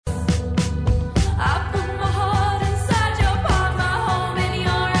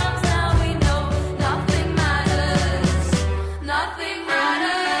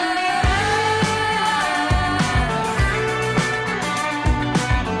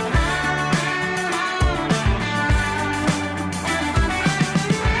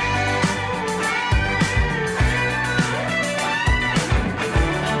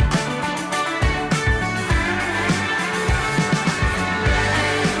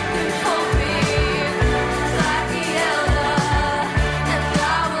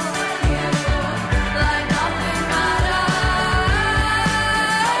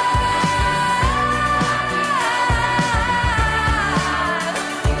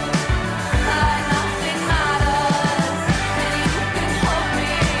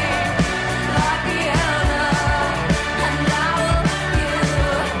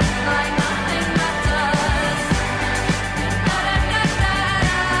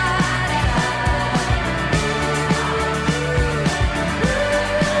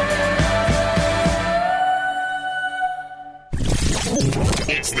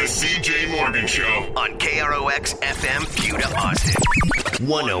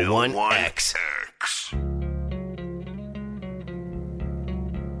101X.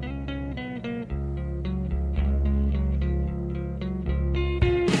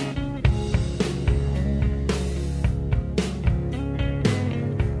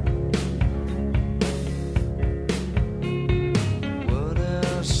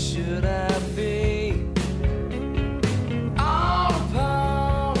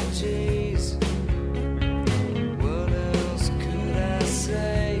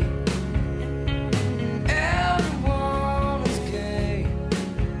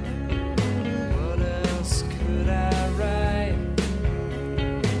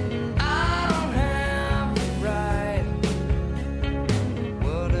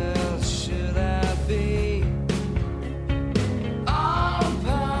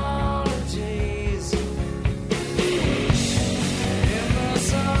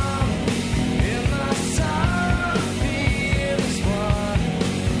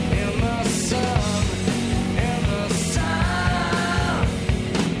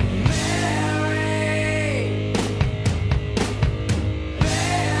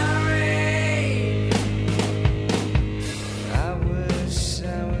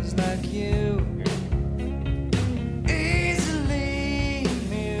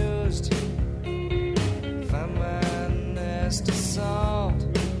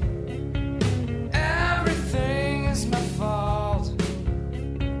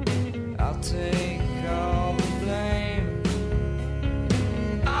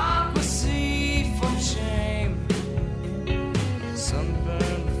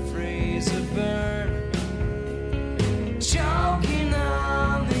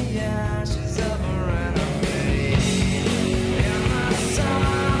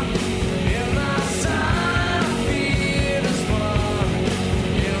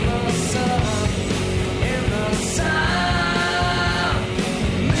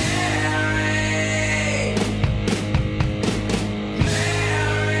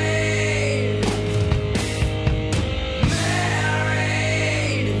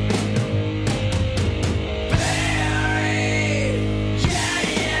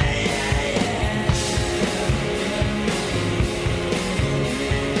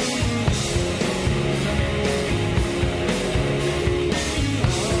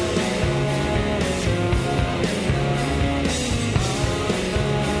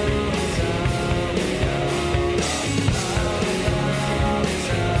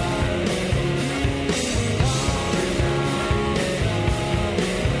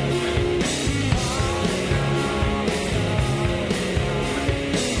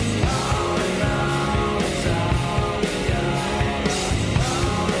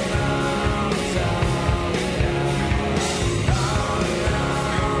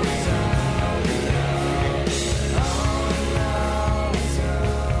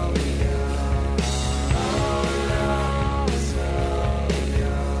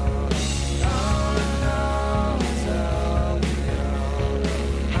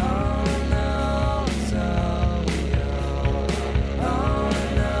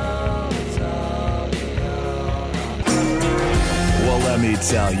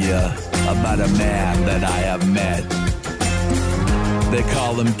 Tell you about a man that I have met. They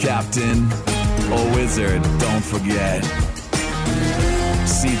call him Captain or Wizard, don't forget.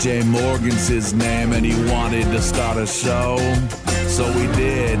 CJ Morgan's his name and he wanted to start a show, so we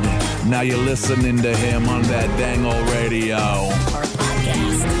did. Now you're listening to him on that dang old radio. Our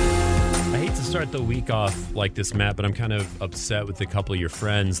podcast. I hate to start the week off like this, Matt, but I'm kind of upset with a couple of your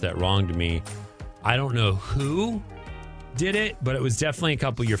friends that wronged me. I don't know who did it, but it was definitely a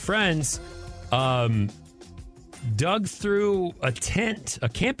couple of your friends. Dug through a tent, a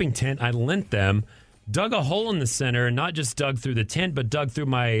camping tent I lent them, dug a hole in the center, and not just dug through the tent, but dug through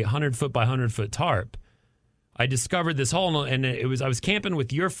my 100-foot by 100-foot tarp. I discovered this hole, and I was camping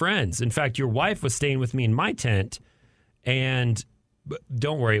with your friends. In fact, your wife was staying with me in my tent, and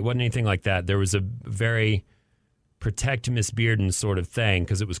don't worry, it wasn't anything like that. There was a very protect Miss Bearden sort of thing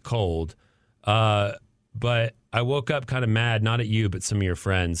because it was cold. But I woke up kind of mad, not at you, but some of your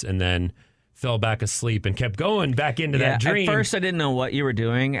friends, and then fell back asleep and kept going back into that dream. At first, I didn't know what you were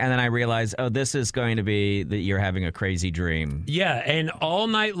doing, and then I realized, oh, this is going to be that you're having a crazy dream. Yeah, and all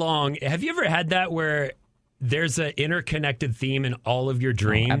night long, have you ever had that where there's an interconnected theme in all of your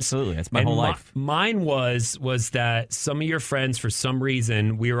dreams? Oh, absolutely. That's my whole life. Mine was that some of your friends, for some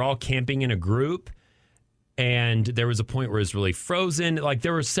reason, we were all camping in a group, and there was a point where it was really frozen. Like,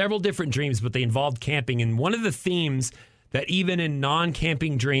 there were several different dreams, but they involved camping. And one of the themes that even in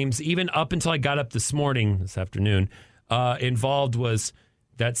non-camping dreams, even up until I got up this afternoon, involved was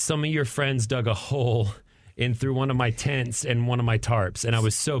that some of your friends dug a hole in through one of my tents and one of my tarps, and I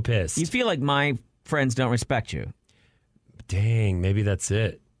was so pissed. You feel like my friends don't respect you. Dang, maybe that's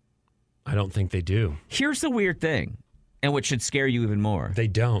it. I don't think they do. Here's the weird thing, and what should scare you even more. They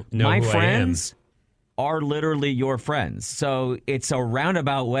don't know my who friends are literally your friends. So it's a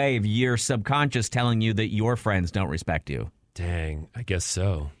roundabout way of your subconscious telling you that your friends don't respect you. I am. Dang, I guess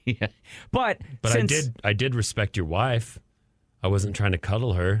so. Yeah. But I did respect your wife. I wasn't trying to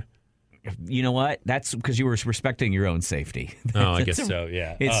cuddle her. You know what? That's because you were respecting your own safety. Oh, I guess so.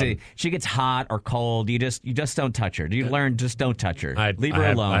 Yeah. She gets hot or cold. You just don't touch her. You learn just don't touch her. Leave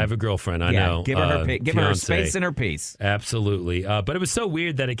her alone. I have a girlfriend. I know. Give her her space and her peace. Absolutely. But it was so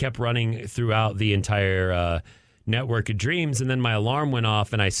weird that it kept running throughout the entire network of dreams, and then my alarm went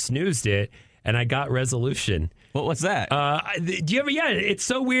off, and I snoozed it, and I got resolution. What was that? Do you ever? Yeah, it's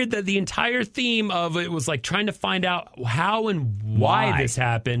so weird that the entire theme of it was like trying to find out how and why this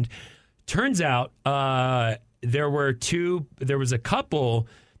happened. Turns out there was a couple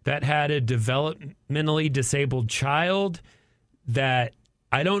that had a developmentally disabled child that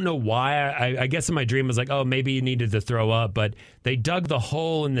I don't know why. I guess in my dream I was like, oh, maybe you needed to throw up, but they dug the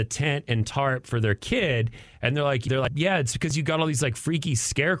hole in the tent and tarp for their kid, and they're like, yeah, it's because you got all these like freaky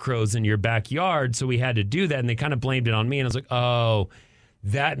scarecrows in your backyard, so we had to do that, and they kind of blamed it on me, and I was like, oh,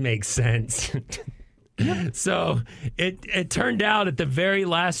 that makes sense. So it turned out at the very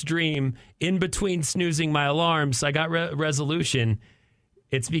last dream, in between snoozing my alarms, I got resolution.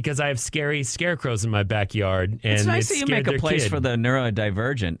 It's because I have scary scarecrows in my backyard, and it's nice that you make a place kid. for the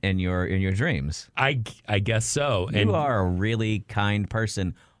neurodivergent in your dreams. I guess so. You are a really kind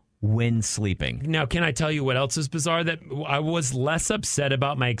person when sleeping. Now, can I tell you what else is bizarre? That I was less upset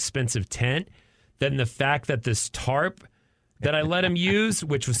about my expensive tent than the fact that this tarp that I let him use,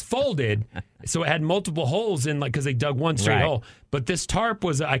 which was folded, so it had multiple holes in, like, because they dug one straight hole. But this tarp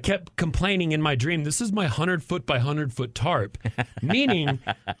was, I kept complaining in my dream, this is my 100-foot by 100-foot tarp, meaning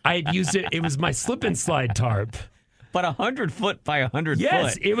I had used it, it was my slip and slide tarp. But 100-foot by 100 foot.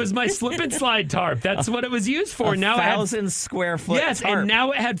 Yes, it was my slip and slide tarp. That's what it was used for. Now 1,000 square foot yes, tarp. And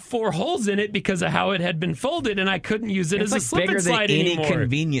now it had 4 holes in it because of how it had been folded, and I couldn't use it as a slip and slide anymore. It's like bigger than any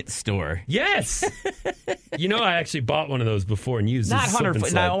convenience store. Yes. You know, I actually bought one of those before and used it as a slip and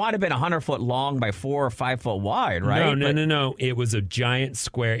slide. Now, it might have been 100 foot long by 4 or 5 foot wide, right? No. It was a giant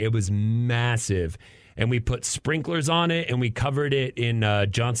square. It was massive. And we put sprinklers on it, and we covered it in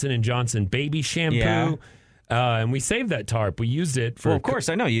Johnson & Johnson baby shampoo. Yeah. And we saved that tarp. We used it for... Well, of course,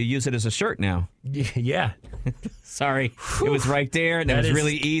 I know. You use it as a shirt now. Yeah. Sorry. It was right there, and it was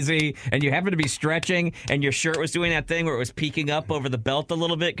really easy. And you happened to be stretching, and your shirt was doing that thing where it was peeking up over the belt a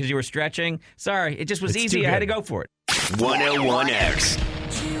little bit because you were stretching. Sorry. It just was easy. I had to go for it. 101X.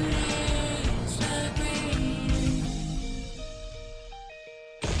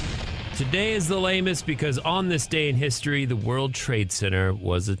 Today is the lamest because on this day in history, the World Trade Center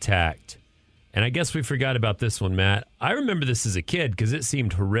was attacked. And I guess we forgot about this one, Matt. I remember this as a kid because it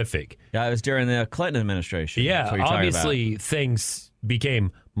seemed horrific. Yeah, it was during the Clinton administration. Yeah, obviously things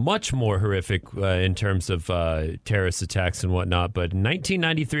became much more horrific in terms of terrorist attacks and whatnot. But in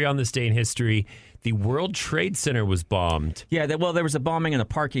 1993, on this day in history, the World Trade Center was bombed. Yeah, there was a bombing in the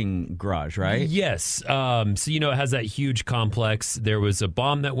parking garage, right? Yes. So, it has that huge complex. There was a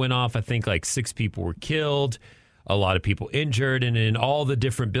bomb that went off. I think like 6 people were killed. A lot of people injured, and in all the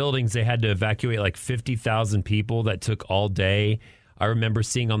different buildings, they had to evacuate like 50,000 people. That took all day. I remember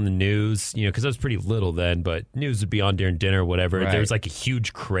seeing on the news, because I was pretty little then, but news would be on during dinner or whatever. Right. There was like a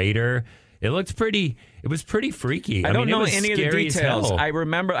huge crater. It was pretty freaky. I don't know it was any of the scary as details. hell.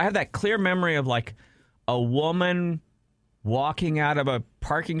 I have that clear memory of like a woman walking out of a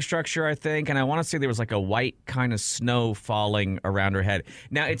parking structure, I think, and I want to say there was like a white kind of snow falling around her head.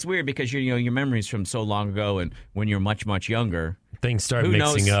 Now, it's weird because your memories from so long ago and when you're much, much younger. Things start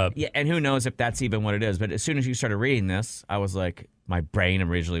mixing up. Yeah, and who knows if that's even what it is. But as soon as you started reading this, I was like, my brain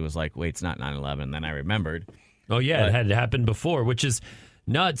originally was like, wait, it's not 9/11. Then I remembered. Oh, yeah, it had happened before, which is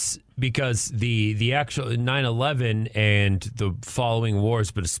nuts because the actual 9/11 and the following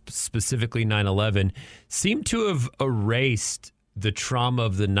wars, but specifically 9/11, seem to have erased the trauma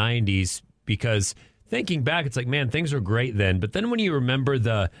of the 90s because thinking back, it's like, man, things were great then. But then when you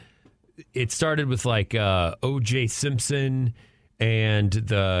remember it started with like O.J. Simpson and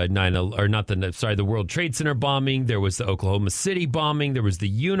the World Trade Center bombing. There was the Oklahoma City bombing. There was the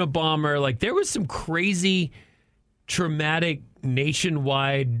Unabomber. Like there was some crazy, traumatic,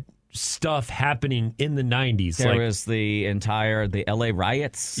 nationwide stuff happening in the 90s. There was the LA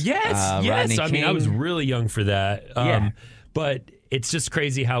riots. Yes. Rodney King. I was really young for that. But it's just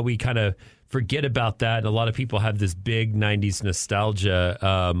crazy how we kind of forget about that. And a lot of people have this big 90s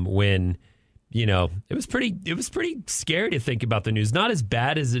nostalgia when it was pretty scary to think about the news. Not as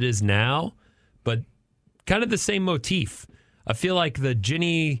bad as it is now, but kind of the same motif. I feel like the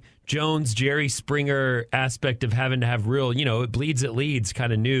Jenny Jones, Jerry Springer aspect of having to have real, it bleeds, it leads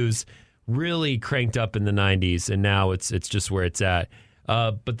kind of news really cranked up in the 90s, and now it's just where it's at.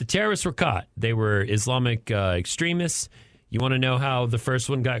 But the terrorists were caught. They were Islamic extremists. You want to know how the first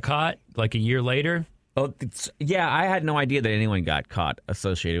one got caught, like a year later? Oh, yeah, I had no idea that anyone got caught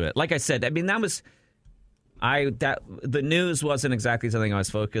associated with it. Like I said, I mean, the news wasn't exactly something I was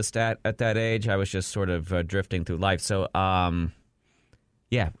focused at that age. I was just sort of drifting through life. So,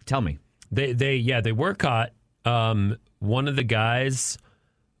 yeah, tell me. They were caught. One of the guys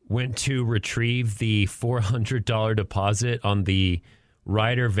went to retrieve the $400 deposit on the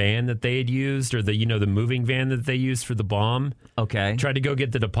Ryder van that they had used, or the moving van that they used for the bomb. Okay. Tried to go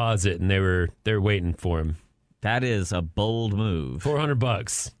get the deposit, and they were waiting for him. That is a bold move.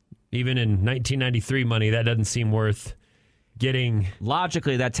 $400. Even in 1993 money, that doesn't seem worth getting.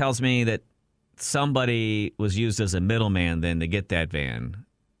 Logically, that tells me that somebody was used as a middleman then to get that van.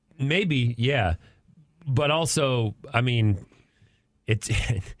 Maybe, yeah. But also, I mean, it's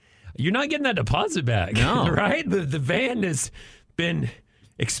you're not getting that deposit back. No. Right? The van has been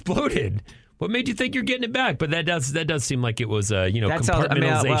exploded. What made you think you're getting it back? But that does seem like it was a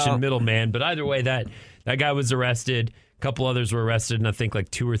compartmentalization middleman. But either way, that guy was arrested. A couple others were arrested, and I think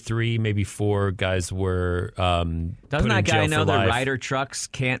like 2 or 3, maybe 4 guys were. Doesn't that guy know that Ryder trucks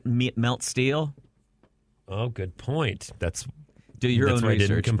can't melt steel? Oh, good point. Do your own research,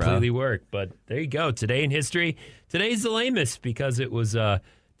 didn't completely work. But there you go. Today in history. Today's the lamest because it was the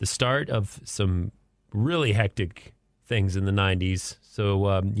start of some really hectic things in the 90s.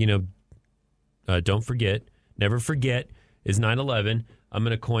 So, don't forget, never forget, is 9/11. I'm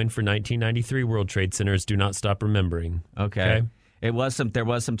going to coin for 1993 World Trade Centers, do not stop remembering. Okay. There was some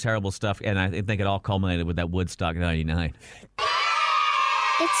terrible stuff, and I think it all culminated with that Woodstock 99.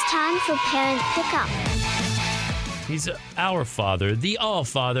 It's time for Parent Pickup. He's our father, the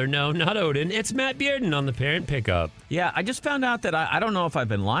all-father. No, not Odin. It's Matt Bearden on the Parent Pickup. Yeah, I just found out that I don't know if I've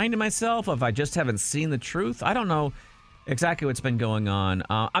been lying to myself, if I just haven't seen the truth. I don't know exactly what's been going on.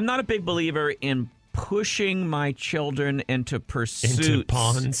 I'm not a big believer in pushing my children into pursuits. Into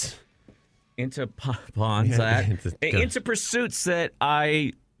ponds. Into ponds. Into pursuits that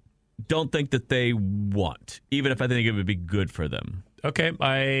I don't think that they want, even if I think it would be good for them. Okay,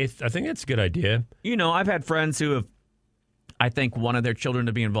 I think that's a good idea. I've had friends who have, I think, wanted their children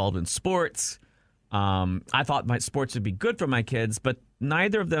to be involved in sports. I thought my sports would be good for my kids, but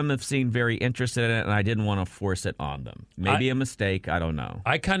neither of them have seemed very interested in it, and I didn't want to force it on them. Maybe a mistake. I don't know.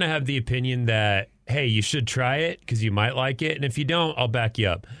 I kind of have the opinion that, hey, you should try it because you might like it, and if you don't, I'll back you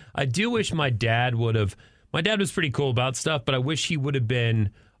up. I do wish my dad would have. My dad was pretty cool about stuff, but I wish he would have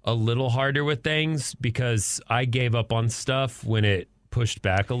been a little harder with things because I gave up on stuff when it pushed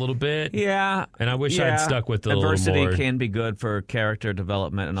back a little bit. Yeah. And I wish I'd stuck with it a little more. Adversity can be good for character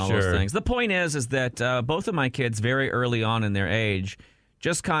development and all those things. The point is that both of my kids very early on in their age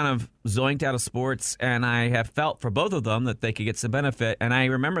just kind of zoinked out of sports, and I have felt for both of them that they could get some benefit. And I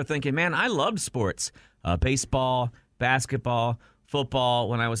remember thinking, man, I loved sports, baseball, basketball, football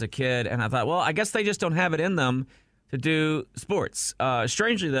when I was a kid. And I thought, well, I guess they just don't have it in them to do sports.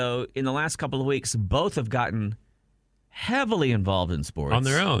 Strangely, though, in the last couple of weeks, both have gotten heavily involved in sports. On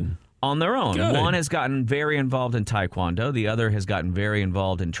their own. Good. One has gotten very involved in taekwondo. The other has gotten very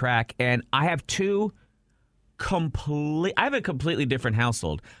involved in track. And I have a completely different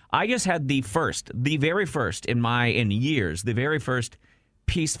household. I just had the very first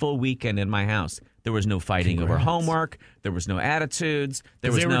peaceful weekend in my house. There was no fighting over homework. There was no attitudes. They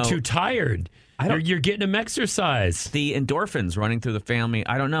were too tired. You're getting them exercise. The endorphins running through the family.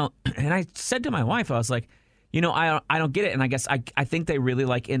 I don't know. And I said to my wife, I was like, I don't get it. And I guess I think they really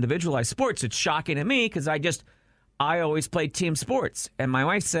like individualized sports. It's shocking to me because I always played team sports. And my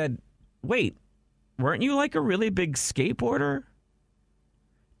wife said, wait, weren't you like a really big skateboarder?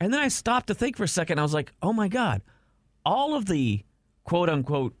 And then I stopped to think for a second. I was like, oh my God, all of the quote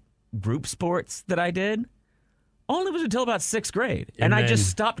unquote group sports that I did only was until about 6th grade. And I just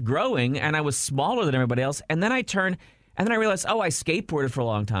stopped growing and I was smaller than everybody else. And then I turned and then I realized, I skateboarded for a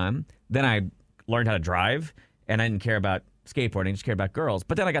long time. Then I learned how to drive, and I didn't care about skateboarding, I just cared about girls.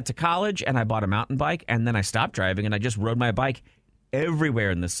 But then I got to college, and I bought a mountain bike, and then I stopped driving, and I just rode my bike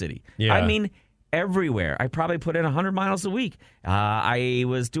everywhere in the city. Yeah. I mean, everywhere. I probably put in 100 miles a week. I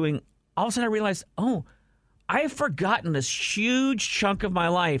was doing, all of a sudden I realized, I have forgotten this huge chunk of my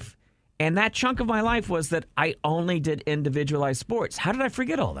life, and that chunk of my life was that I only did individualized sports. How did I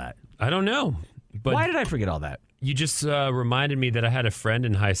forget all that? I don't know. But why did I forget all that? You just reminded me that I had a friend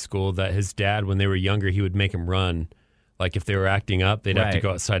in high school that his dad, when they were younger, he would make them run. Like if they were acting up, they'd have to Right.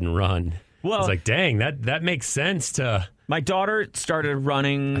 go outside and run. Well- I was like, dang, that makes sense to... My daughter started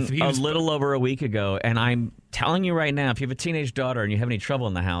running He a was- little over a week ago, and I'm telling you right now, if you have a teenage daughter and you have any trouble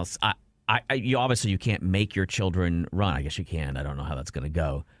in the house, you obviously you can't make your children run. I guess you can. I don't know how that's going to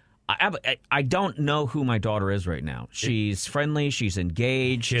go. I don't know who my daughter is right now. She's friendly. She's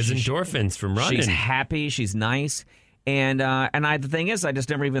engaged. She has endorphins from running. She's happy. She's nice. And the thing is, I just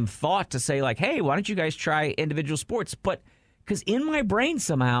never even thought to say like, hey, why don't you guys try individual sports? But because in my brain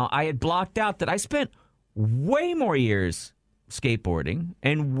somehow I had blocked out that I spent way more years skateboarding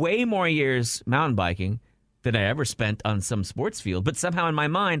and way more years mountain biking than I ever spent on some sports field. But somehow in my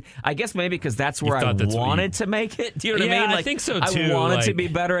mind, I guess maybe because that's where I thought that's what wanted to make it. Do you know what Yeah, I mean? I think so, too. I wanted to Like- be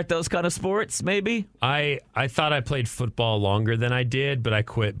better at those kind of sports, maybe. I thought I played football longer than I did, but I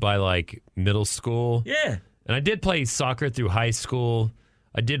quit by like middle school. Yeah. And I did play soccer through high school.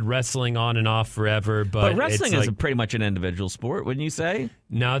 I did wrestling on and off forever, but wrestling it's is like, pretty much an individual sport, wouldn't you say?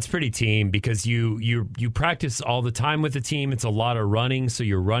 no, it's pretty team because you practice all the time with the team. It's a lot of running, so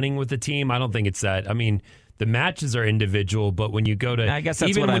you're running with the team. I don't think it's that. I mean, the matches are individual, but when you go to I guess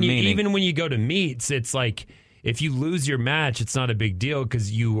that's even what when I'm meaning. even when you go to meets, it's like if you lose your match, it's not a big deal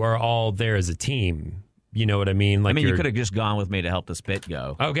because you are all there as a team. You know what I mean? Like I mean, you you're- could have just gone with me to help the spit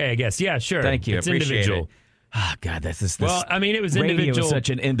go. Okay, I guess. Yeah, sure. Thank you. It's Appreciate individual. it. Oh, God, this Well, I mean, it was radio individual. is such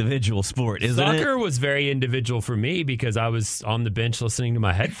an individual sport, isn't it? Soccer was very individual for me because I was on the bench listening to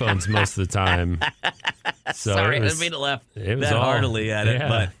my headphones most of the time. So Sorry, it I was, didn't mean to laugh it was that all- heartily at it, yeah.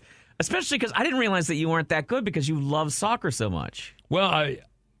 but especially because I didn't realize that you weren't that good because you love soccer so much. Well,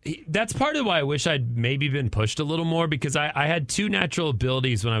 that's part of why I wish I'd maybe been pushed a little more because I had two natural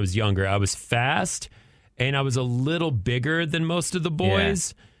abilities when I was younger. I was fast and I was a little bigger than most of the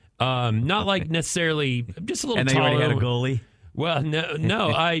boys. Not like necessarily, just a little And then you taller. already had a goalie. Well, no,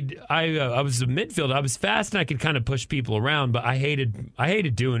 I was a midfielder. I was fast and I could kind of push people around, but I hated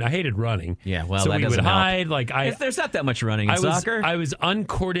running. Yeah, well, so that we would doesn't help. hide. Like There's not that much running in soccer. I was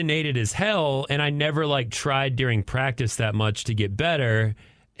uncoordinated as hell, and I never like tried during practice that much to get better.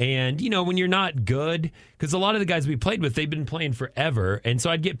 And you know, when you're not good, because a lot of the guys we played with, they've been playing forever, and so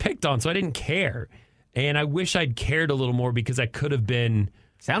I'd get picked on, so I didn't care. And I wish I'd cared a little more because I could have been.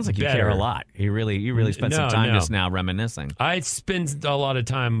 Sounds like you better. care a lot. You really spent some No, time no. just now reminiscing. I spend a lot of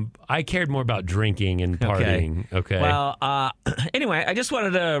time. I cared more about drinking and partying. Okay. Well, anyway, I just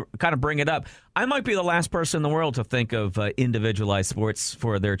wanted to kind of bring it up. I might be the last person in the world to think of individualized sports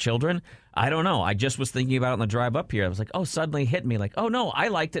for their children. I don't know. I just was thinking about it on the drive up here. I was like, oh, suddenly hit me like, oh, no, I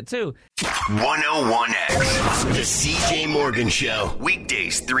liked it too. 101X, the CJ Morgan Show,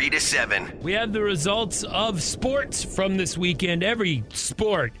 weekdays 3 to 7. We have the results of sports from this weekend. Every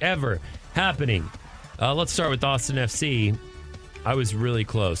sport ever happening. Let's start with Austin FC. I was really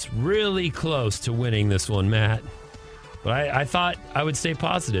close to winning this one, Matt. But I thought I would stay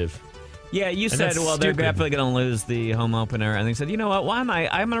positive. Yeah, you said, that's well, they're stupid. definitely going to lose the home opener. And they said, you know what? Why am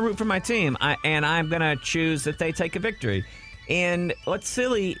I'm going to root for my team, and I'm going to choose that they take a victory. And what's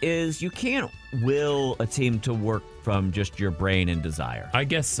silly is you can't will a team to work from just your brain and desire. I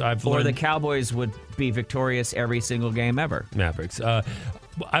guess I've Or learned the Cowboys would be victorious every single game ever. Mavericks.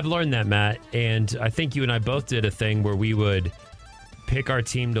 I've learned that, Matt, and I think you and I both did a thing where we would pick our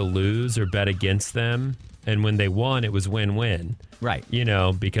team to lose or bet against them, and when they won, it was win-win. Right. You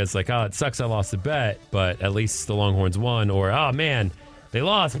know, because like, oh, it sucks I lost the bet, but at least the Longhorns won. Or, oh, man, they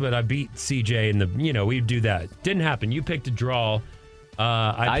lost, but I beat CJ. And we'd do that. Didn't happen. You picked a draw.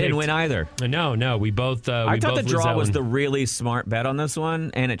 I didn't win either. No, we both. I thought the both lose draw that was one. the really smart bet on this one,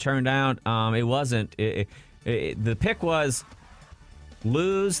 and it turned out it wasn't. The pick was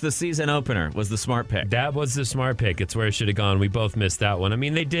lose the season opener was the smart pick. That was the smart pick. It's where it should have gone. We both missed that one. I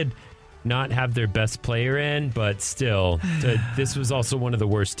mean, they did not have their best player in, but still, this was also one of the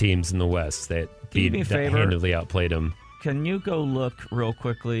worst teams in the West that Can you do me a favor? handily outplayed them. Can you go look real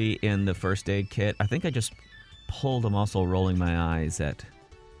quickly in the first aid kit? I think I just pulled a muscle rolling my eyes at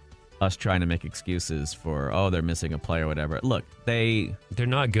us trying to make excuses for, they're missing a play or whatever. Look, they're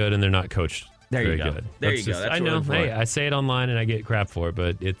not good and they're not coached There you very go. good. There you go. That's I what know. I'm for. Hey, I say it online and I get crap for it,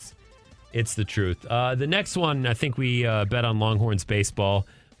 but it's the truth. The next one, I think we bet on Longhorns baseball,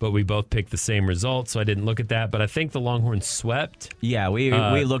 but we both picked the same result, so I didn't look at that. But I think the Longhorns swept. Yeah, we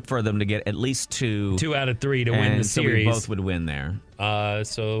looked for them to get at least 2 2 out of 3 to win the so series. we both would win there.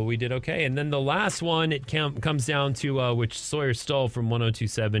 So we did okay. And then the last one, it comes down to which Sawyer Stoll from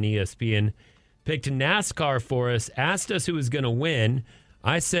 102.7 ESPN picked NASCAR for us, asked us who was going to win.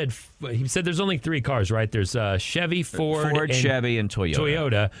 He said there's only 3 cars, right? There's Chevy, Ford, and Chevy, and Toyota.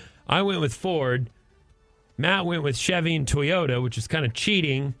 Toyota. I went with Ford. Matt went with Chevy and Toyota, which is kind of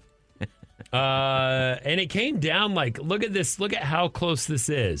cheating. And it came down like, look at this. Look at how close this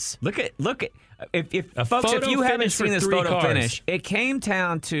is. Look at if A folks, if photo you haven't finish for seen this 3 photo cars. finish, it came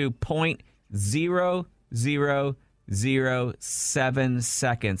down to 0.0007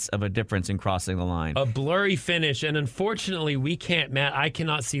 seconds of a difference in crossing the line. A blurry finish, and unfortunately, we can't, Matt. I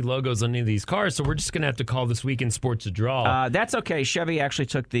cannot see logos on any of these cars, so we're just going to have to call this Weekend Sports a draw. That's okay. Chevy actually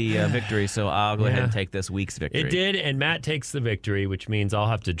took the victory, so I'll go ahead and take this week's victory. It did, and Matt takes the victory, which means I'll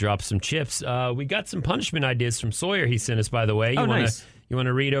have to drop some chips. We got some punishment ideas from Sawyer he sent us, by the way. Nice. You want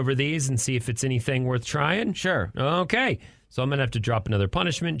to read over these and see if it's anything worth trying? Sure. Okay. So I'm going to have to drop another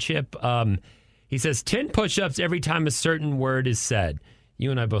punishment chip. He says 10 push-ups every time a certain word is said.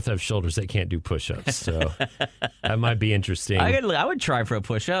 You and I both have shoulders that can't do push-ups, so that might be interesting. I would try for a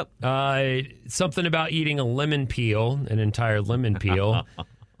push-up. Something about eating a lemon peel, an entire lemon peel.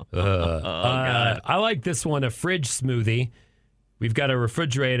 I like this one, a fridge smoothie. We've got a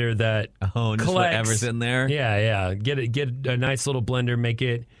refrigerator that Just collects whatever's in there. Yeah. Get a nice little blender, make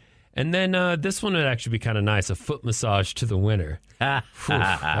it. And then this one would actually be kind of nice, a foot massage to the winner.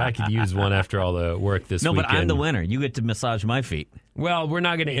 I could use one after all the work this weekend. No, but I'm the winner. You get to massage my feet. Well, we're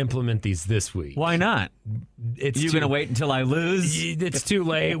not going to implement these this week. Why not? You're going to wait until I lose? It's too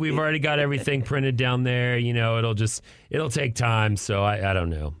late. We've already got everything printed down there. You know, it'll take time. So I don't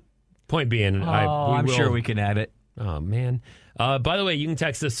know. Point being, I'm sure we can add it. Oh, man. By the way, you can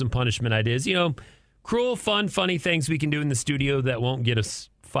text us some punishment ideas. You know, cruel, fun, funny things we can do in the studio that won't get us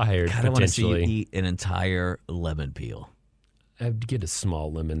fired, God, I want to see you potentially. eat an entire lemon peel. I'd get a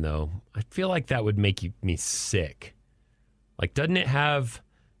small lemon, though. I feel like that would make me sick. Like, doesn't it have,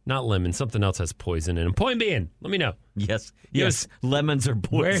 not lemon, something else has poison in it? Point being, let me know. Yes. Lemons are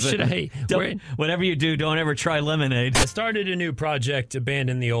poison. Where should I? Whatever you do, don't ever try lemonade. I started a new project,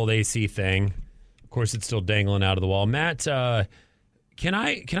 abandon the old AC thing. Of course, it's still dangling out of the wall. Matt, can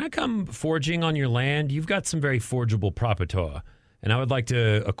I come foraging on your land? You've got some very forgeable property, and I would like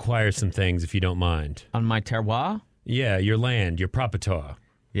to acquire some things if you don't mind. On my terroir? Yeah, your land, your property.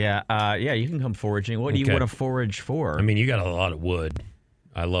 Yeah, you can come foraging. What do you want to forage for? I mean, you got a lot of wood.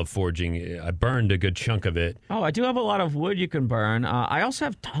 I love foraging. I burned a good chunk of it. Oh, I do have a lot of wood you can burn. I also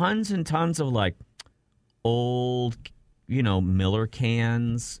have tons and tons of like old, Miller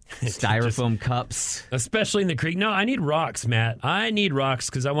cans, styrofoam cups. Especially in the creek. No, I need rocks, Matt. I need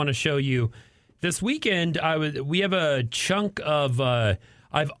rocks because I want to show you. This weekend, we have a chunk of.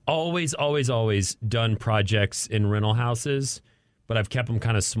 I've always done projects in rental houses, but I've kept them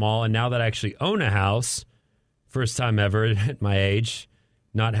kind of small. And now that I actually own a house, first time ever at my age,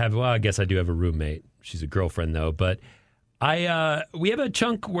 I guess I do have a roommate. She's a girlfriend though. But we have a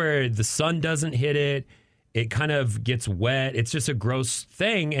chunk where the sun doesn't hit it. It kind of gets wet. It's just a gross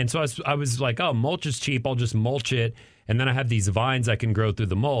thing. And so I was like, oh, mulch is cheap. I'll just mulch it. And then I have these vines I can grow through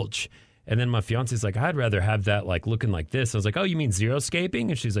the mulch. And then my fiance's like, I'd rather have that like looking like this. I was like, oh, you mean xeriscaping?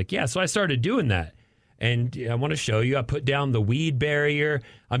 And she's like, yeah. So I started doing that. And I want to show you. I put down the weed barrier.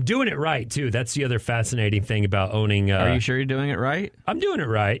 I'm doing it right, too. That's the other fascinating thing about owning. Are you sure you're doing it right? I'm doing it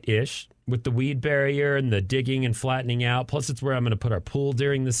right-ish with the weed barrier and the digging and flattening out. Plus, it's where I'm going to put our pool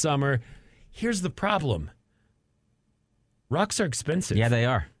during the summer. Here's the problem. Rocks are expensive. Yeah, they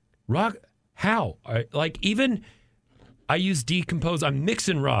are. How? Even I use decomposed. I'm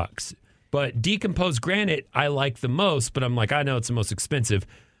mixing rocks. But decomposed granite, I like the most, but I'm like, I know it's the most expensive.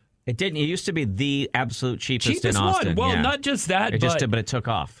 It used to be the absolute cheapest in Austin. One. Well, not just that, but it took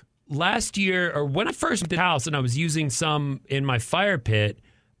off. Last year, or when I first did the house and I was using some in my fire pit,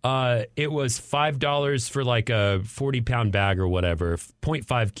 it was $5 for like a 40-pound bag or whatever,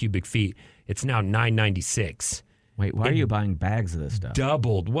 0.5 cubic feet. It's now $9.96. Wait, why are you buying bags of this stuff?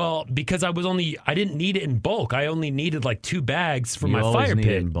 Doubled. Well, because I didn't need it in bulk. I only needed like 2 bags for my fire pit. You always need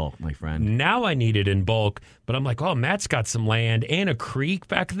it in bulk, my friend. Now I need it in bulk, but I'm like, oh, Matt's got some land and a creek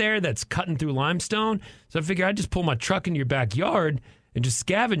back there that's cutting through limestone. So I figure I'd just pull my truck into your backyard and just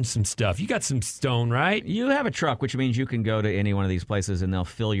scavenge some stuff. You got some stone, right? You have a truck, which means you can go to any one of these places and they'll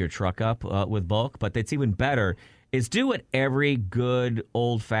fill your truck up with bulk. But it's even better is do what every good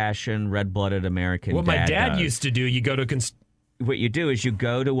old-fashioned red-blooded American what my dad does. used to do. You go to what you do is you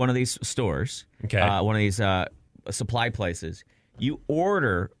go to one of these stores, one of these supply places. You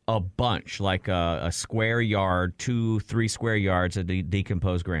order a bunch, like a square yard, 2-3 square yards of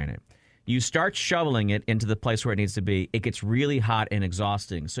decomposed granite. You start shoveling it into the place where it needs to be. It gets really hot and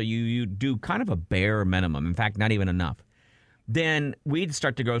exhausting. So you do kind of a bare minimum. In fact, not even enough. then we'd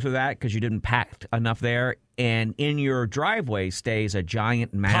start to go through that because you didn't pack enough there. And in your driveway stays a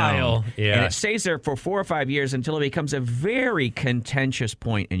giant mound. Pile, yeah. And it stays there for 4 or 5 years until it becomes a very contentious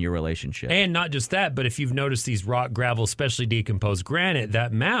point in your relationship. And not just that, but if you've noticed these rock, gravel, especially decomposed granite,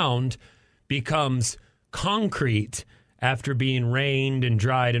 that mound becomes concrete after being rained and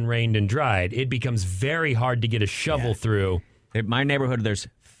dried and rained and dried. It becomes very hard to get a shovel through. In my neighborhood, there's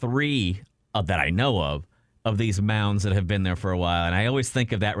 3 that I know of these mounds that have been there for a while. And I always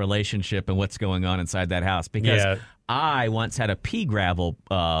think of that relationship and what's going on inside that house because I once had a pea gravel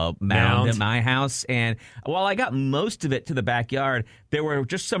mound at my house. And while I got most of it to the backyard, there were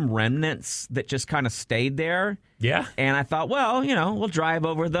just some remnants that just kind of stayed there. Yeah. And I thought, well, we'll drive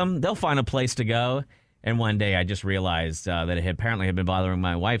over them. They'll find a place to go. And one day I just realized that it apparently had been bothering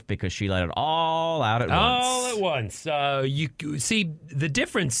my wife because she let it all out at once. All at once. You see, the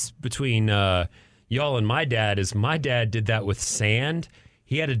difference between y'all and my dad is my dad did that with sand.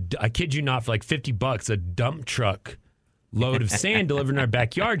 He had I kid you not, for like $50, a dump truck load of sand delivered in our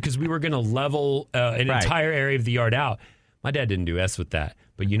backyard because we were going to level an entire area of the yard out. My dad didn't do S with that.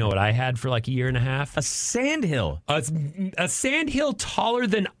 But you know what I had for like a year and a half? A sand hill. A sand hill taller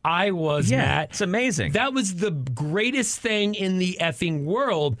than I was, Matt. It's amazing. That was the greatest thing in the effing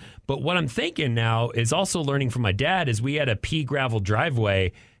world. But what I'm thinking now is also learning from my dad is we had a pea gravel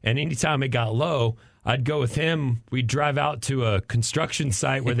driveway, and anytime it got low, I'd go with him. We'd drive out to a construction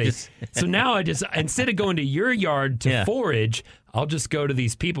site where they... So now I just, instead of going to your yard to forage, I'll just go to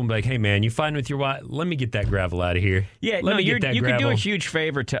these people and be like, hey, man, you fighting with your wife? Let me get that gravel out of here. Yeah, you can do a huge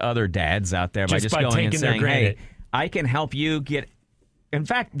favor to other dads out there by just going and saying, hey, I can help you get... In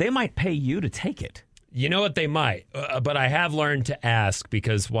fact, they might pay you to take it. You know what? They might. But I have learned to ask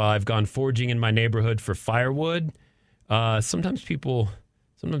because while I've gone foraging in my neighborhood for firewood, sometimes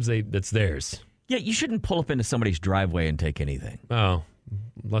that's theirs. Yeah, you shouldn't pull up into somebody's driveway and take anything. Oh,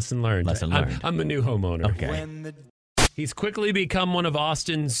 lesson learned. I'm the new homeowner. Okay. He's quickly become one of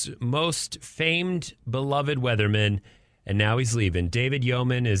Austin's most famed, beloved weathermen, and now he's leaving. David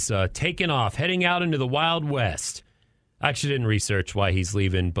Yeoman is taking off, heading out into the Wild West. I actually didn't research why he's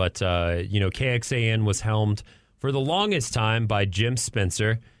leaving, but, KXAN was helmed for the longest time by Jim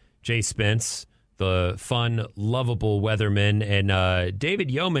Spencer, Jay Spence, the fun, lovable weatherman. And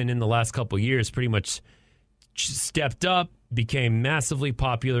David Yeoman in the last couple of years pretty much stepped up, became massively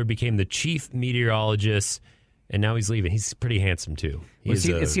popular, became the chief meteorologist, and now he's leaving. He's pretty handsome, too. Is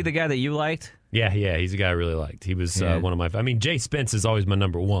he the guy that you liked? Yeah, he's a guy I really liked. He was one of my... I mean, Jay Spence is always my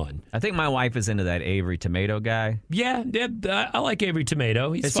number one. I think my wife is into that Avery Tomato guy. Yeah, I like Avery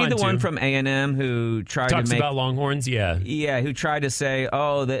Tomato. He's fun, he the too. one from A&M who tried Talks to make... about Longhorns, yeah. Yeah, who tried to say,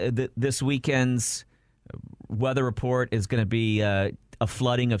 this weekend's weather report is going to be a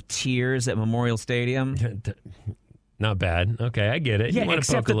flooding of tears at Memorial Stadium. Not bad. Okay, I get it. Yeah, you want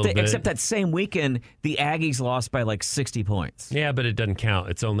to poke a little bit. Except that same weekend, the Aggies lost by like 60 points. Yeah, but it doesn't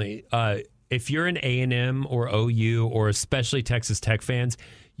count. It's only... if you're an A&M or OU or especially Texas Tech fans,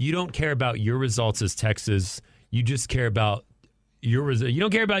 you don't care about your results as Texas. You just care about your results. You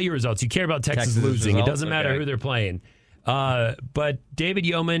don't care about your results. You care about Texas losing. Results? It doesn't matter who they're playing. But David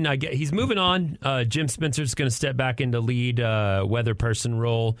Yeoman, he's moving on. Jim Spencer's going to step back into lead weather person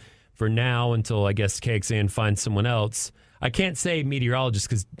role for now until, I guess, KXAN finds someone else. I can't say meteorologist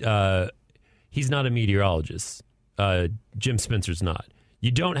because he's not a meteorologist. Jim Spencer's not. You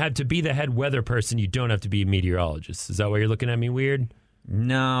don't have to be the head weather person. You don't have to be a meteorologist. Is that why you're looking at me weird?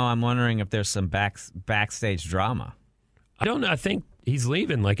 No, I'm wondering if there's some backstage drama. I don't know. I think he's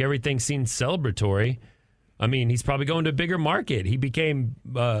leaving. Like, everything seems celebratory. I mean, he's probably going to a bigger market. He became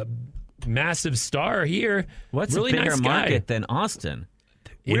a massive star here. What's really a bigger nice market than Austin?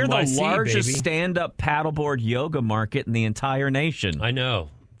 We're NYC, the largest baby. stand-up paddleboard yoga market in the entire nation. I know.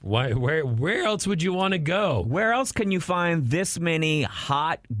 Where else would you want to go? Where else can you find this many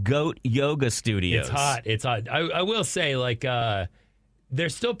hot goat yoga studios? It's hot. I will say, they're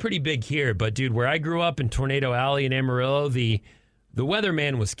still pretty big here, but dude, where I grew up in Tornado Alley in Amarillo, the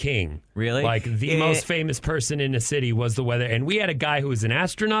weatherman was king. Really? Like, the most famous person in the city was the weather. And we had a guy who was an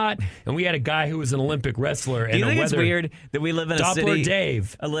astronaut, and we had a guy who was an Olympic wrestler. Do you think it's weird that we live in a Doppler city?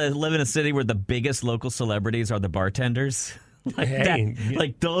 Dave. Live in a city where the biggest local celebrities are the bartenders?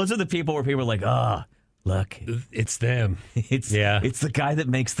 Like those are the people where people are like, look, it's them. It's the guy that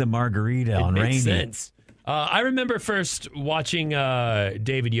makes the margarita on rainy. Makes sense. I remember first watching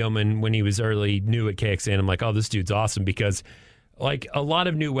David Yeoman when he was new at KXAN. I'm like, oh, this dude's awesome because, like a lot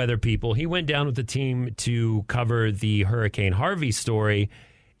of new weather people, he went down with the team to cover the Hurricane Harvey story.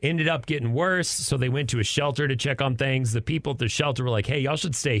 Ended up getting worse, so they went to a shelter to check on things. The people at the shelter were like, hey, y'all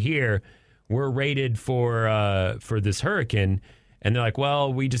should stay here. we're rated for this hurricane. And they're like,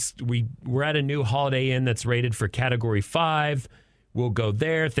 well, we're at a new Holiday Inn that's rated for Category 5. We'll go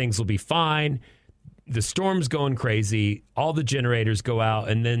there. Things will be fine. The storm's going crazy. All the generators go out,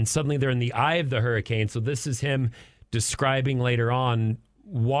 and then suddenly they're in the eye of the hurricane. So this is him describing later on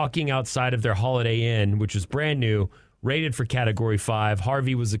walking outside of their Holiday Inn, which was brand new, rated for Category 5.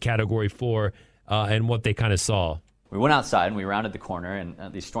 Harvey was a Category 4, and what they kind of saw. We went outside and we rounded the corner,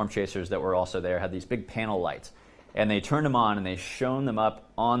 and these storm chasers that were also there had these big panel lights. And they turned them on and they shone them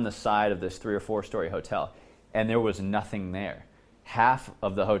up on the side of this 3 or 4 story hotel. And there was nothing there. Half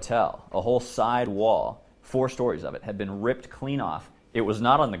of the hotel, a whole side wall, 4 stories of it, had been ripped clean off. It was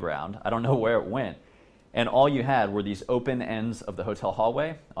not on the ground. I don't know where it went. And all you had were these open ends of the hotel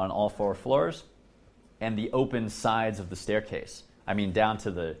hallway on all 4 floors and the open sides of the staircase. I mean, down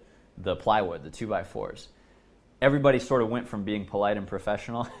to the plywood, the 2x4s. Everybody sort of went from being polite and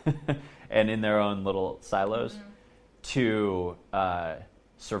professional and in their own little silos to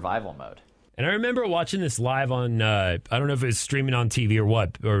survival mode. And I remember watching this live on, I don't know if it was streaming on TV or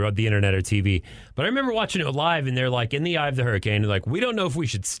what, or the internet or TV, but I remember watching it live, and they're like in the eye of the hurricane, they're like, we don't know if we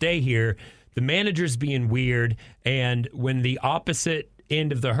should stay here. The manager's being weird, and when the opposite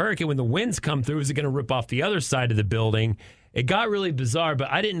end of the hurricane, when the winds come through, is it going to rip off the other side of the building? It got really bizarre,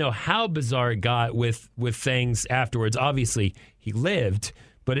 but I didn't know how bizarre it got with things afterwards. Obviously, he lived,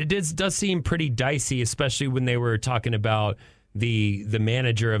 but it does seem pretty dicey, especially when they were talking about the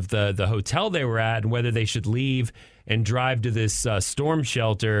manager of the hotel they were at and whether they should leave and drive to this storm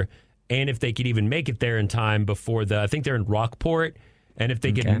shelter, and if they could even make it there in time before I think they're in Rockport, and if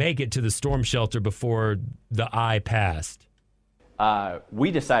they could make it to the storm shelter before the eye passed.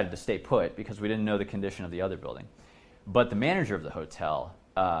 We decided to stay put because we didn't know the condition of the other building. But the manager of the hotel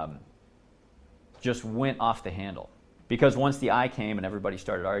just went off the handle. Because once the eye came and everybody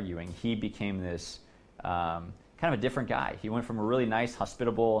started arguing, he became this kind of a different guy. He went from a really nice,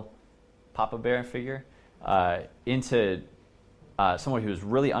 hospitable Papa Bear figure into someone who was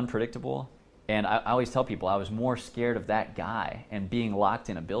really unpredictable. And I always tell people I was more scared of that guy and being locked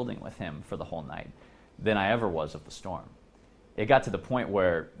in a building with him for the whole night than I ever was of the storm. It got to the point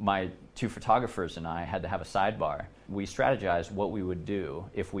where my 2 photographers and I had to have a sidebar. We strategized what we would do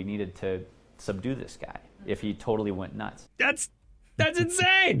if we needed to subdue this guy, if he totally went nuts. That's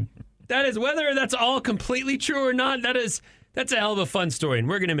insane. That is, whether that's all completely true or not, that's a hell of a fun story, and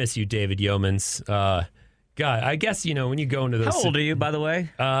we're going to miss you, David Yeomans. God, I guess, when you go into those... How old are you, by the way?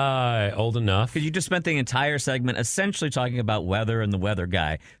 Old enough. Because you just spent the entire segment essentially talking about weather and the weather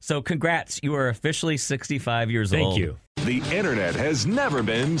guy. So congrats, you are officially 65 years old. Thank you. The internet has never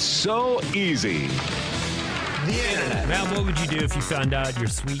been so easy. The internet. Matt, what would you do if you found out your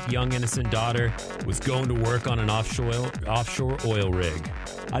sweet, young, innocent daughter was going to work on an offshore oil rig?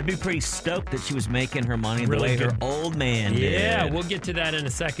 I'd be pretty stoked that she was making her money the Really way her good. old man did. Yeah, we'll get to that in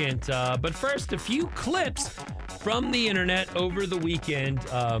a second. But first, a few clips from the internet over the weekend.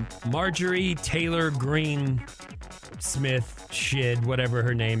 Marjorie Taylor Greene Smith, Shid, whatever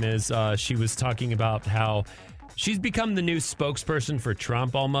her name is, she was talking about how she's become the new spokesperson for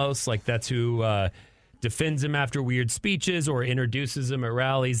Trump almost. Like, that's who defends him after weird speeches or introduces him at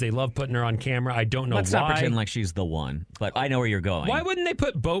rallies. They love putting her on camera. I don't know Let's why. not pretend like she's the one, but I know where you're going. Why wouldn't they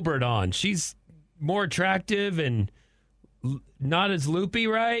put Boebert on? She's more attractive and not as loopy,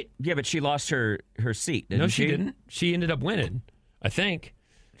 right? Yeah, but she lost her seat, didn't she? No, she didn't. She ended up winning, I think.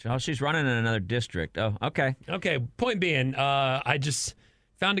 Oh, she's running in another district. Oh, okay. Okay, point being, I just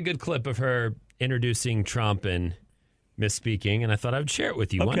found a good clip of her introducing Trump and misspeaking, and I thought I would share it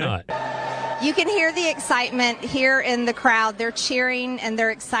with you. Why not? You can hear the excitement here in the crowd. They're cheering and they're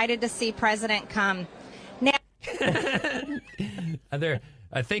excited to see President come. Now,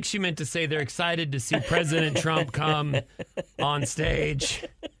 I think she meant to say they're excited to see President Trump come on stage,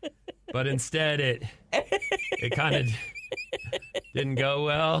 but instead it kind of didn't go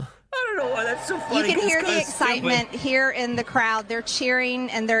well. I don't know why that's so funny. you can hear the It's excitement here in the crowd. They're cheering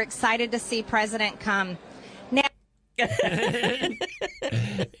and they're excited to see President come. Now,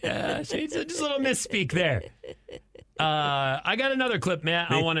 Yeah, she's just a little misspeak there. I got another clip,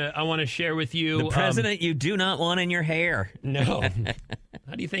 Matt. I want to share with you. The president you do not want in your hair. No.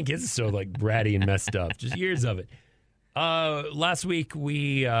 How do you think his is so bratty and messed up? Just years of it. Last week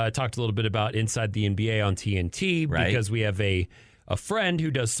we talked a little bit about Inside the NBA on TNT because we have a friend who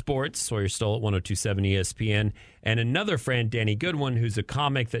does sports, Sawyer Stoll at 102.7 ESPN, and another friend, Danny Goodwin, who's a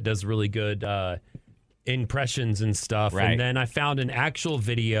comic that does really good impressions and stuff. Right. And then I found an actual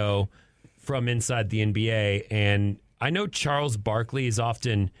video from Inside the NBA, and I know Charles Barkley is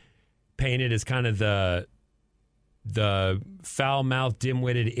often painted as kind of the foul-mouthed,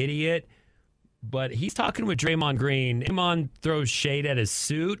 dim-witted idiot, but he's talking with Draymond Green. Draymond throws shade at his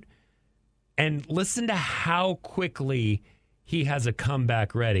suit, and listen to how quickly he has a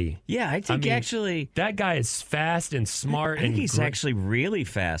comeback ready. Yeah, I think actually that guy is fast and smart. I think he's actually really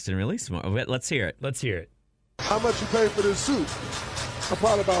fast and really smart. Let's hear it. Let's hear it. How much you pay for this suit?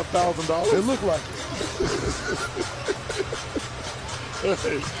 Probably about $1,000. It looked like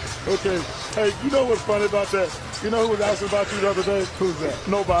it. Okay. Hey, you know what's funny about that? You know who was asking about you the other day? Who's that?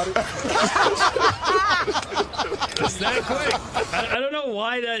 Nobody. It's that quick. I don't know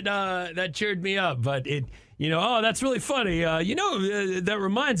why that cheered me up, but it, that's really funny. That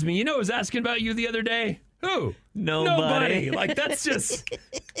reminds me. Who was asking about you the other day? Who? Nobody. Like, that's just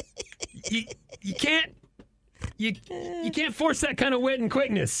you can't. You can't force that kind of wit and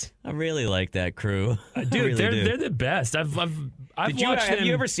quickness. I really like that crew. Dude, they're the best. I've watched them. Have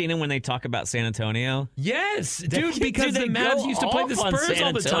you ever seen them when they talk about San Antonio? Yes, dude, because the Mavs used to play the Spurs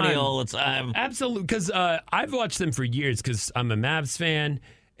all the time. Absolutely, because I've watched them for years because I'm a Mavs fan,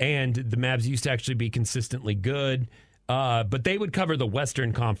 and the Mavs used to actually be consistently good. But they would cover the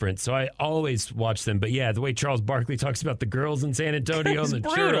Western Conference, so I always watched them. But yeah, the way Charles Barkley talks about the girls in San Antonio and the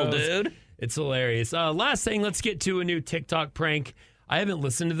brutal, churros, dude. It's hilarious. Last thing, let's get to a new TikTok prank. I haven't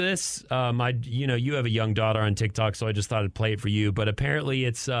listened to this. You have a young daughter on TikTok, so I just thought I'd play it for you. But apparently,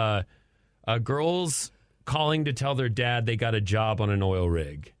 it's girls calling to tell their dad they got a job on an oil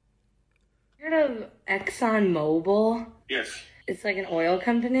rig. Heard of ExxonMobil? Yes. It's like an oil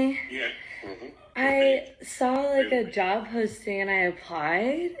company. Yeah. Mm-hmm. I saw a job posting and I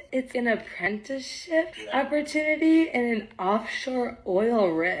applied. It's an apprenticeship opportunity in an offshore oil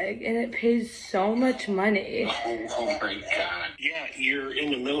rig, and it pays so much money. Oh my God. Yeah, you're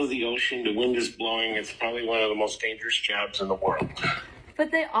in the middle of the ocean, the wind is blowing. It's probably one of the most dangerous jobs in the world.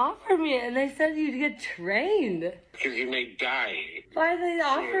 But they offered me it and they said you'd get trained. Because you may die. Why did they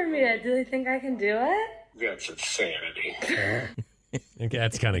offer me it? Do they think I can do it? That's insanity. Okay,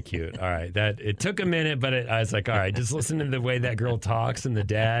 that's kind of cute. All right, it took a minute, but I was like, all right, just listen to the way that girl talks and the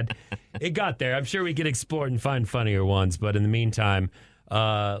dad. It got there. I'm sure we could explore it and find funnier ones, but in the meantime,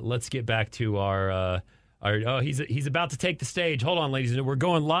 let's get back to our he's about to take the stage. Hold on, ladies and gentlemen. We're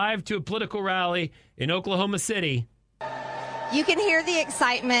going live to a political rally in Oklahoma City. You can hear the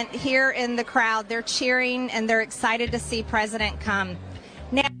excitement here in the crowd. They're cheering and they're excited to see President come.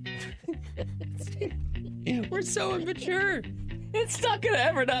 Now, we're so immature. It's not going to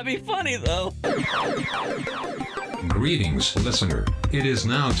ever not be funny, though. Greetings, listener. It is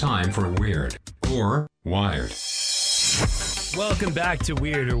now time for Weird or Wired. Welcome back to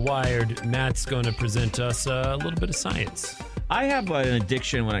Weird or Wired. Matt's going to present us a little bit of science. I have an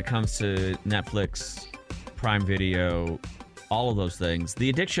addiction when it comes to Netflix, Prime Video, all of those things. The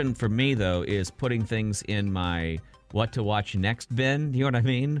addiction for me, though, is putting things in my what to watch next bin. You know what I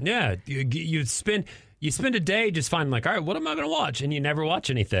mean? Yeah. You spend a day just finding all right, what am I going to watch? And you never watch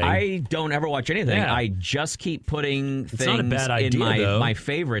anything. I don't ever watch anything. Yeah. I just keep putting things not a bad idea, in my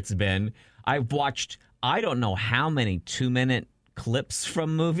favorites bin. I've watched, I don't know how many 2-minute clips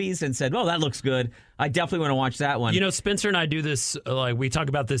from movies and said, oh, that looks good. I definitely want to watch that one. Spencer and I do this, we talk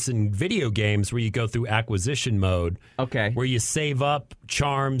about this in video games where you go through acquisition mode. Okay. Where you save up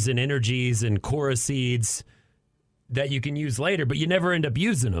charms and energies and Cora seeds that you can use later, but you never end up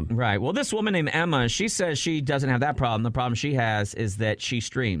using them. Right. Well, this woman named Emma, she says she doesn't have that problem. The problem she has is that she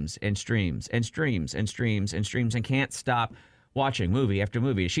streams and streams and streams and streams and streams and can't stop watching movie after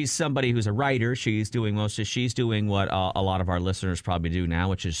movie. She's somebody who's a writer. She's doing what a lot of our listeners probably do now,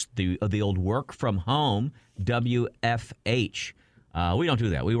 which is the old work from home, WFH. We don't do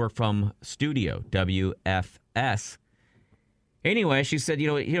that. We work from studio, WFS. Anyway, she said,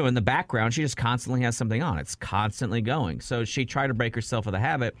 in the background, she just constantly has something on. It's constantly going. So she tried to break herself of the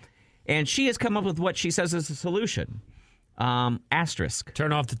habit, and she has come up with what she says is a solution. Asterisk.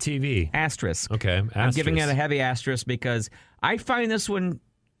 Turn off the TV. Asterisk. Okay, asterisk. I'm giving it a heavy asterisk because I find this one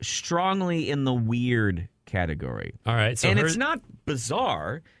strongly in the weird category. All right. So it's not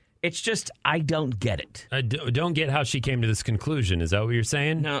bizarre. It's just I don't get it. I don't get how she came to this conclusion. Is that what you're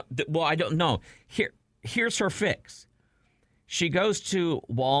saying? No. Well, I don't know. Here's her fix. She goes to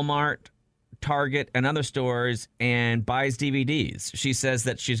Walmart, Target, and other stores and buys DVDs. She says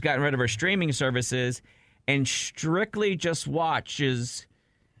that she's gotten rid of her streaming services and strictly just watches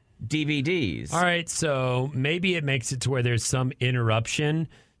DVDs. All right, so maybe it makes it to where there's some interruption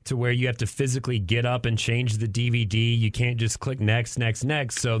to where you have to physically get up and change the DVD. You can't just click next.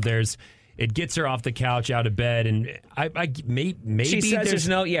 So it gets her off the couch, out of bed, and maybe she says there's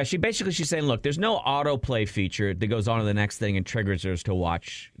no. Yeah, she's saying, look, there's no autoplay feature that goes on to the next thing and triggers her to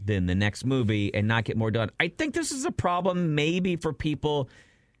watch then the next movie and not get more done. I think this is a problem maybe for people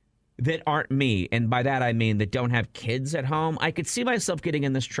that aren't me, and by that I mean that don't have kids at home. I could see myself getting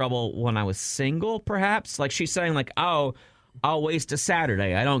in this trouble when I was single, perhaps. Like she's saying, like, oh, I'll waste a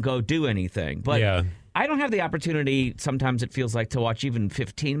Saturday. I don't go do anything. But Yeah. I don't have the opportunity, sometimes it feels like, to watch even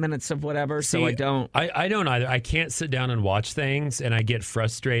 15 minutes of whatever, so I don't. I don't either. I can't sit down and watch things, and I get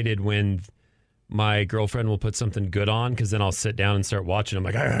frustrated when my girlfriend will put something good on, because then I'll sit down and start watching. I'm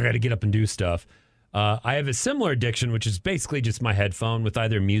like, I got to get up and do stuff. I have a similar addiction, which is basically just my headphone with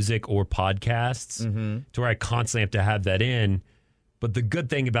either music or podcasts, to where I constantly have to have that in. But the good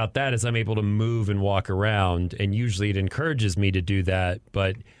thing about that is I'm able to move and walk around, and usually it encourages me to do that.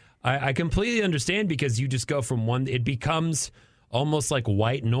 But I completely understand, because you just go from one, it becomes almost like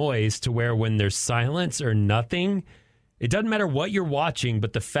white noise, to where when there's silence or nothing, it doesn't matter what you're watching,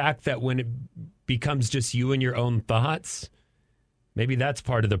 but the fact that when it becomes just you and your own thoughts, maybe that's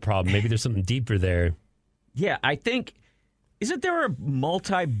part of the problem. Maybe there's something deeper there. Yeah, I think, isn't there a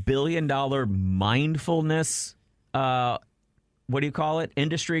multi-billion-dollar mindfulness, what do you call it,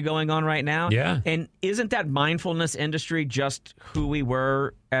 industry going on right now? Yeah. And isn't that mindfulness industry just who we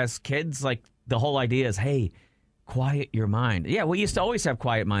were as kids? Like, the whole idea is, hey, quiet your mind. Yeah, we used to always have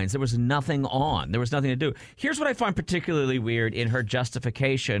quiet minds. There was nothing on. There was nothing to do. Here's what I find particularly weird in her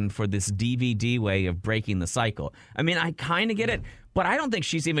justification for this DVD way of breaking the cycle. I mean, I kind of get it, but I don't think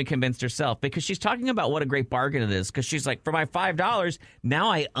she's even convinced herself, because she's talking about what a great bargain it is, because she's like, for my $5, now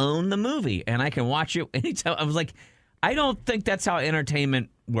I own the movie, and I can watch it anytime. I was like, I don't think that's how entertainment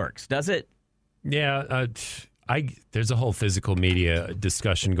works, does it? Yeah, there's a whole physical media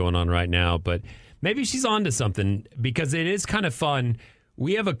discussion going on right now, but maybe she's onto something, because it is kind of fun.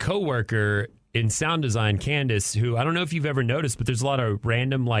 We have a coworker in sound design, Candace, who I don't know if you've ever noticed, but there's a lot of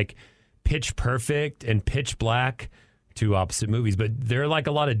random, like, Pitch Perfect and Pitch Black, two opposite movies, but there are like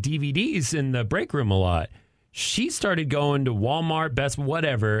a lot of DVDs in the break room a lot. She started going to Walmart, Best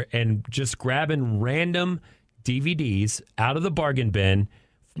whatever, and just grabbing random DVDs out of the bargain bin,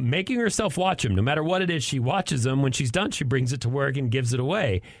 making herself watch them. No matter what it is, she watches them. When she's done, she brings it to work and gives it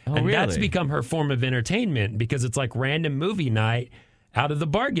away. Oh, and really? that's become her form of entertainment, because it's like random movie night out of the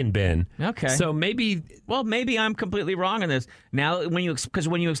bargain bin. Okay. So maybe I'm completely wrong on this. Now, because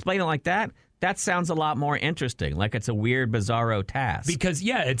when you explain it like that, that sounds a lot more interesting. Like it's a weird, bizarro task. Because,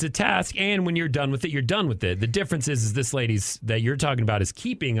 yeah, it's a task, and when you're done with it, you're done with it. The difference is this lady's that you're talking about is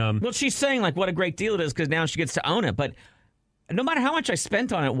keeping them. Well, she's saying, like, what a great deal it is, because now she gets to own it. But no matter how much I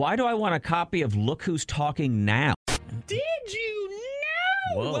spent on it, why do I want a copy of Look Who's Talking Now? Did you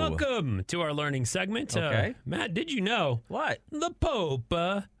know? Whoa. Welcome to our learning segment. Okay. Matt, did you know? What? The Pope,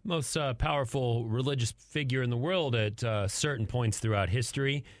 most powerful religious figure in the world at certain points throughout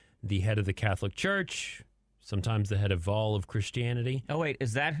history, the head of the Catholic Church, sometimes the head of all of Christianity. Oh, wait,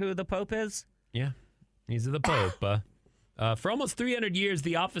 is that who the Pope is? Yeah, he's the Pope. For almost 300 years,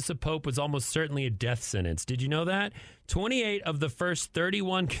 the office of Pope was almost certainly a death sentence. Did you know that? 28 of the first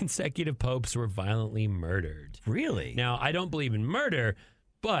 31 consecutive popes were violently murdered. Really? Now, I don't believe in murder,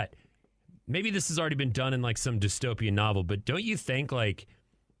 but maybe this has already been done in like some dystopian novel, but don't you think, like,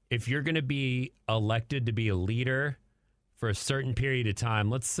 if you're going to be elected to be a leader for a certain period of time,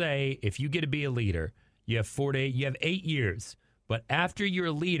 let's say if you get to be a leader, you have 8 years, but after you're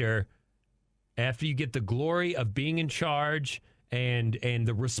a leader, after you get the glory of being in charge and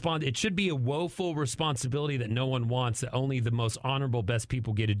it should be a woeful responsibility that no one wants, that only the most honorable, best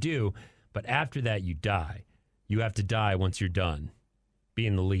people get to do. But after that, you die. You have to die once you're done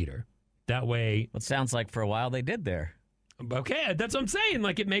being the leader. That way. It sounds like for a while they did there. Okay, that's what I'm saying.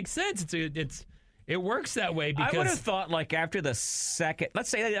 Like, it makes sense. It works that way because I would have thought, like, after the second, let's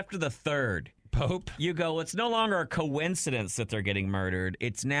say after the third Pope, you go, it's no longer a coincidence that they're getting murdered.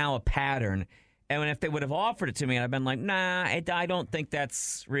 It's now a pattern. And if they would have offered it to me, I'd have been like, nah, I don't think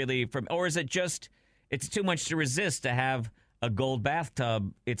that's really from, or is it just, it's too much to resist to have a gold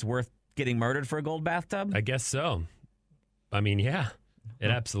bathtub. It's worth getting murdered for a gold bathtub? I guess so. I mean, yeah,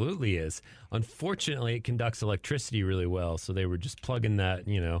 it absolutely is. Unfortunately, it conducts electricity really well. So they were just plugging that,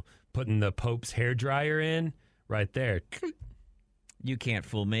 putting the Pope's hairdryer in right there. You can't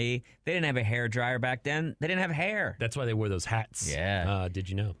fool me. They didn't have a hairdryer back then. They didn't have hair. That's why they wore those hats. Yeah. Did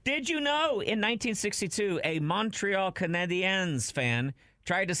you know? Did you know in 1962, a Montreal Canadiens fan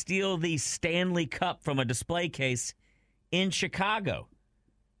tried to steal the Stanley Cup from a display case in Chicago?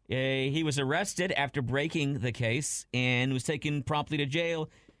 He was arrested after breaking the case and was taken promptly to jail,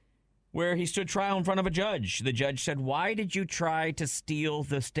 where he stood trial in front of a judge. The judge said, "Why did you try to steal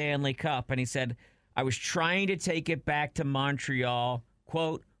the Stanley Cup?" And he said, "I was trying to take it back to Montreal,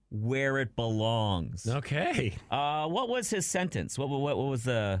 quote, where it belongs." Okay. What was his sentence?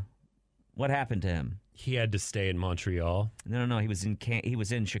 What happened to him? He had to stay in Montreal. No. He was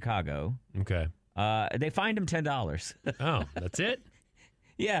in Chicago. Okay. They fined him $10. Oh, that's it?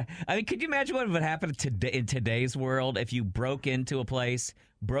 Yeah. I mean, could you imagine what would happen in today's world if you broke into a place,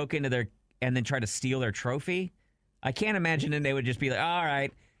 and then tried to steal their trophy? I can't imagine that they would just be like, all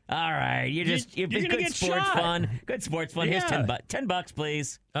right, you're good sports fun. Good sports fun. Here's $10,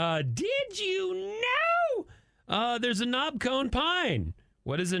 please. Did you know there's a knob cone pine?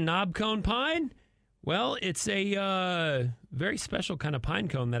 What is a knob cone pine? Well, it's a very special kind of pine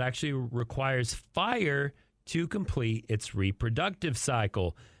cone that actually requires fire to complete its reproductive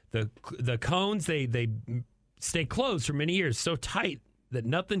cycle. The cones, they stay closed for many years, so tight that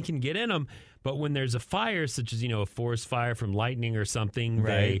nothing can get in them. But when there's a fire, such as, a forest fire from lightning or something,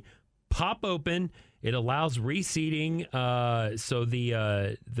 they pop open. It allows reseeding, so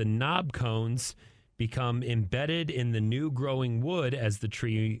the knob cones become embedded in the new growing wood as the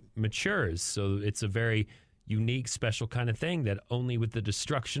tree matures. So it's a very unique, special kind of thing that only with the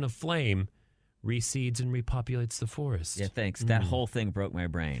destruction of flame reseeds and repopulates the forest. Yeah, thanks. That whole thing broke my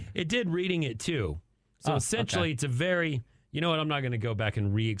brain. It did, reading it too. So essentially, It's a very... You know what? I'm not going to go back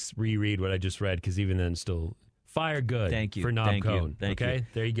and reread what I just read, because even then, still fire good. Thank you for knob cone. Thank you. You.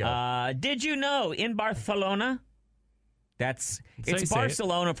 There you go. Did you know in Barcelona? It's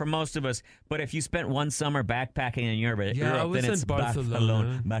Barcelona for most of us, but if you spent one summer backpacking in Europe, then it's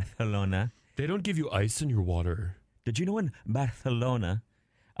Barcelona. Barcelona. They don't give you ice in your water. Did you know in Barcelona?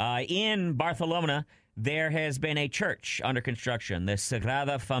 There has been a church under construction, the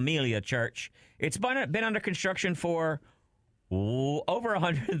Sagrada Familia Church. It's been under construction for over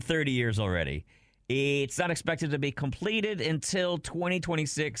 130 years already. It's not expected to be completed until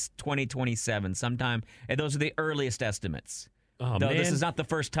 2026, 2027 sometime. And those are the earliest estimates. Oh, Though man. This is not the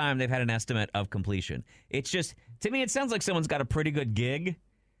first time they've had an estimate of completion. It's just, to me, it sounds like someone's got a pretty good gig.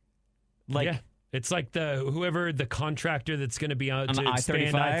 It's like the contractor that's going to be on to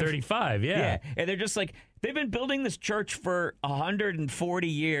expand I-35. I-35. Yeah. And they're just like, they've been building this church for 140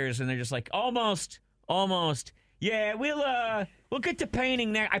 years, and they're just like, almost. Yeah, we'll get to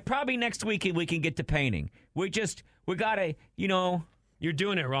painting probably next week we can get to painting. We gotta, You're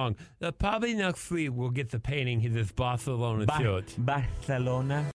doing it wrong. Probably next week we'll get the painting this Barcelona field. Barcelona.